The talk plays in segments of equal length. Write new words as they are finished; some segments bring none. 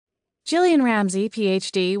Jillian Ramsey,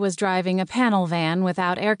 Ph.D., was driving a panel van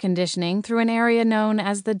without air conditioning through an area known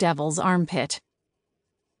as the Devil's Armpit.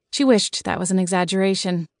 She wished that was an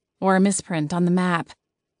exaggeration, or a misprint on the map.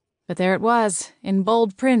 But there it was, in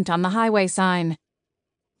bold print on the highway sign.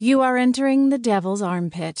 "You are entering the Devil's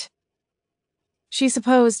Armpit." She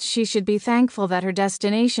supposed she should be thankful that her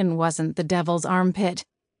destination wasn't the Devil's Armpit,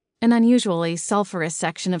 an unusually sulphurous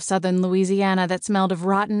section of southern Louisiana that smelled of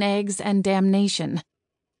rotten eggs and damnation,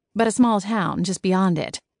 but a small town just beyond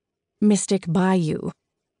it, Mystic Bayou.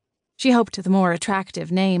 She hoped the more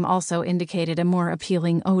attractive name also indicated a more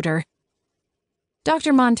appealing odor.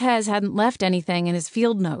 Dr. Montez hadn't left anything in his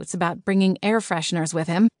field notes about bringing air fresheners with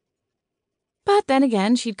him. But then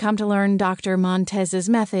again, she'd come to learn Dr. Montez's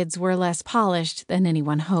methods were less polished than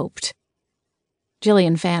anyone hoped.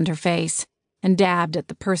 Jillian fanned her face and dabbed at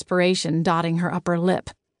the perspiration dotting her upper lip.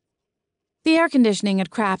 The air conditioning had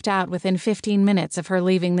crapped out within 15 minutes of her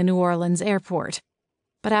leaving the New Orleans airport.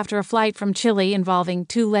 But after a flight from Chile involving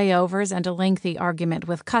 2 layovers and a lengthy argument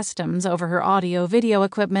with customs over her audio-video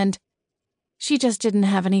equipment, she just didn't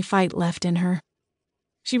have any fight left in her.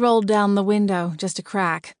 She rolled down the window just a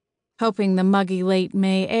crack, hoping the muggy late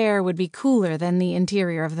May air would be cooler than the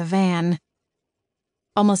interior of the van.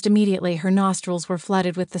 Almost immediately, her nostrils were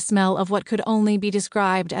flooded with the smell of what could only be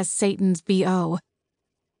described as Satan's B.O.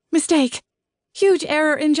 "Mistake! Huge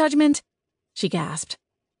error in judgment!" she gasped.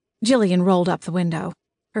 Jillian rolled up the window,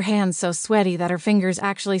 her hands so sweaty that her fingers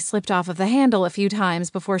actually slipped off of the handle a few times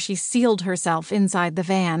before she sealed herself inside the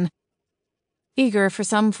van. Eager for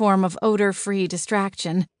some form of odor-free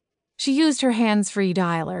distraction, she used her hands-free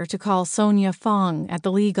dialer to call Sonia Fong at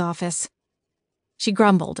the League office. She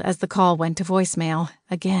grumbled as the call went to voicemail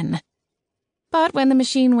again. But when the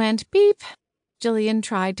machine went beep, Jillian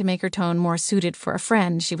tried to make her tone more suited for a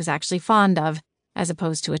friend she was actually fond of, as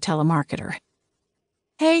opposed to a telemarketer.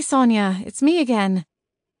 "Hey, Sonia, it's me again.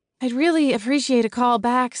 I'd really appreciate a call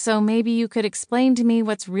back, so maybe you could explain to me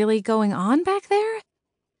what's really going on back there?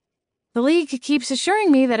 The League keeps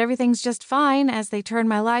assuring me that everything's just fine as they turn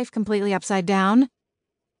my life completely upside down.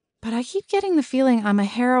 But I keep getting the feeling I'm a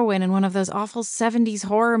heroine in one of those awful 70s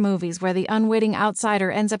horror movies where the unwitting outsider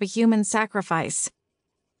ends up a human sacrifice.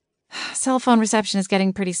 Cell phone reception is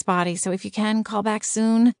getting pretty spotty, so if you can, call back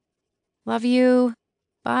soon. Love you.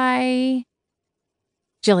 Bye."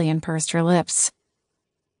 Jillian pursed her lips.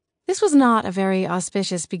 This was not a very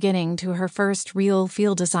auspicious beginning to her first real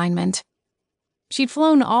field assignment. She'd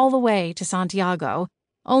flown all the way to Santiago,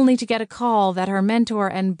 only to get a call that her mentor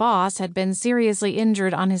and boss had been seriously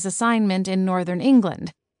injured on his assignment in northern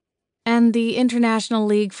England, and the International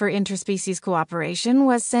League for Interspecies Cooperation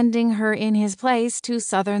was sending her in his place to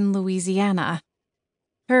southern Louisiana.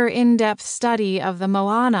 Her in-depth study of the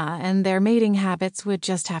Moana and their mating habits would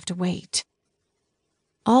just have to wait.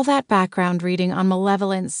 All that background reading on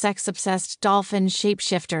malevolent, sex-obsessed dolphin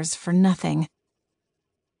shapeshifters for nothing.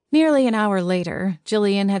 Nearly an hour later,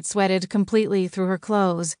 Jillian had sweated completely through her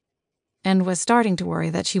clothes and was starting to worry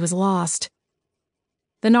that she was lost.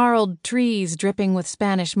 The gnarled trees dripping with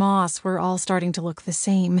Spanish moss were all starting to look the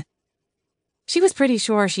same. She was pretty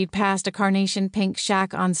sure she'd passed a carnation-pink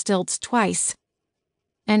shack on stilts twice,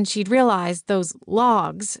 and she'd realized those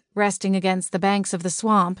logs resting against the banks of the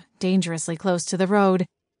swamp, dangerously close to the road,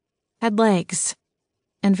 had legs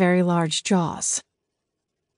and very large jaws.